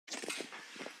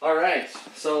Alright,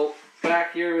 so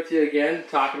back here with you again,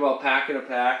 talking about packing a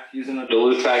pack, using a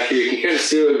Duluth Pack here. You can kind of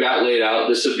see what we've got laid out.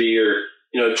 This would be your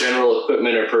general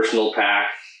equipment or personal pack.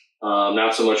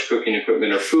 Not so much cooking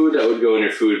equipment or food, that would go in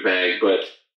your food bag, but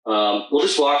we'll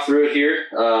just walk through it here,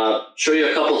 show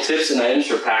you a couple tips and items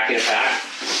for packing a pack.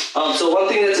 So one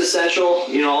thing that's essential,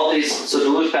 all these, so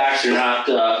Duluth packs are not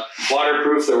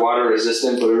waterproof, they're water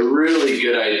resistant, but a really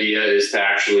good idea is to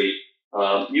actually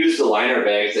use the liner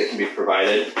bags that can be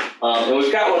provided. And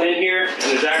we've got one in here, and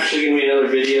there's actually going to be another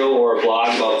video or a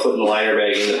blog about putting the liner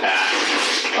bag in the pack.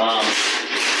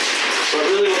 But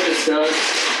really what this does,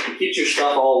 it keeps your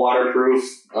stuff all waterproof,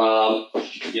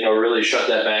 really shut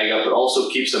that bag up. It also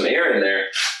keeps some air in there,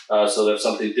 so that if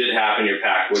something did happen, your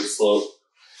pack would float.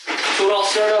 So what I'll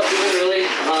start off doing really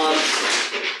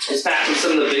is packing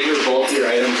some of the bigger, bulkier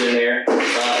items in there. And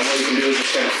what you can do is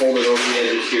just kind of fold it over the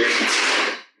edges here.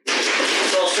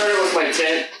 So I'll start with my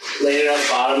tent, laying it on the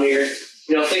bottom here.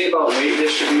 Think about weight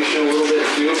distribution a little bit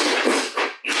too.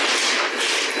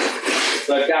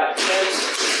 So I've got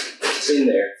tents in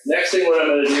there. Next thing what I'm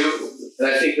going to do, and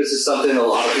I think this is something a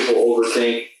lot of people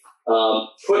overthink,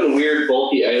 putting weird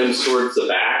bulky items towards the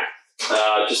back.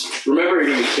 Just remember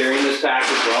you're going to be carrying this pack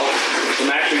as well. So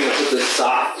I'm actually going to put this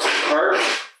soft part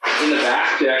in the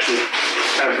back to actually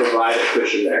kind of provide a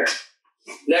cushion there.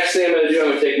 Next thing I'm going to do, I'm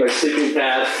going to take my sleeping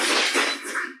pad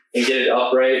and get it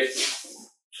upright.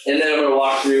 And then I'm going to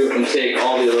walk through and take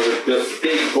all the other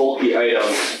big bulky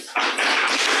items.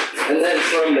 And then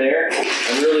from there,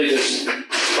 I'm really just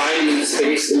finding the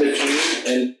space in between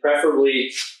and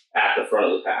preferably at the front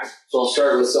of the pack. So I'll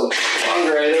start with some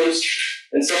longer items,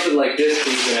 and something like this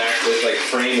you can act with like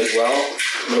frame as well.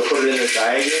 I'm going to put it in a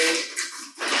diagram.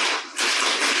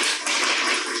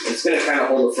 It's going to kind of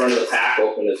hold the front of the pack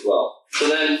open as well. So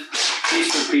then,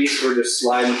 piece for piece, we're just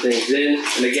sliding things in.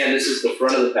 And again, this is the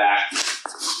front of the pack.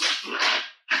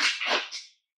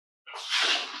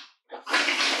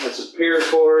 That's a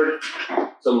paracord,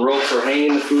 some rope for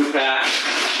hanging the food pack.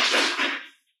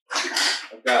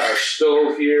 I've got our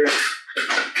stove here.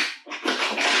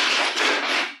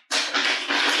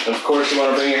 And of course, you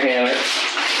want to bring your hammock.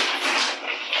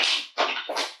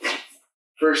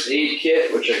 First aid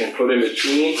kit, which I can put in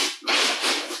between.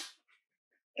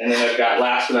 And then I've got,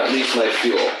 last but not least, my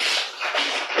fuel.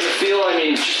 And the fuel,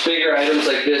 just bigger items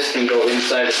like this can go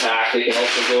inside the pack. They can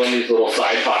also go in these little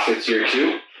side pockets here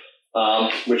too,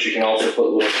 which you can also put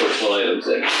little personal items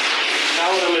in.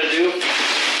 Now what I'm going to do, I'm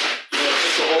going to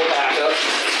pick the whole pack up.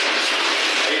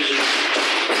 I usually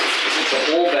get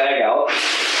the whole bag out.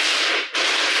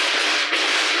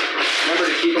 Remember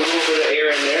to keep a little bit of air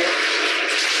in there.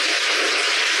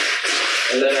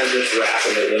 And then I'm just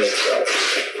wrapping it in itself.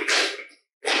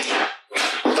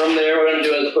 From there, what I'm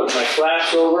doing is putting my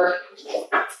flaps over.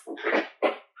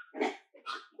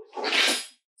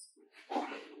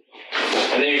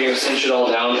 And then you're going to cinch it all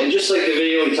down. And just like the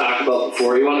video we talked about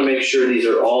before, you want to make sure these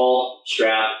are all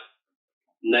strapped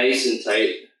nice and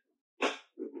tight.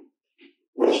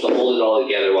 Just to hold it all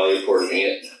together while you're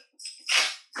coordinating it.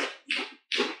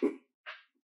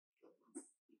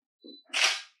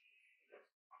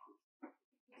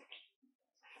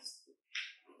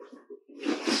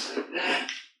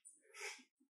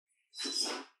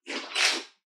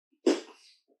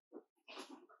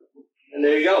 And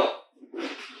there you go.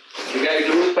 You got your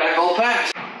Duluth Pack all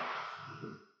packed.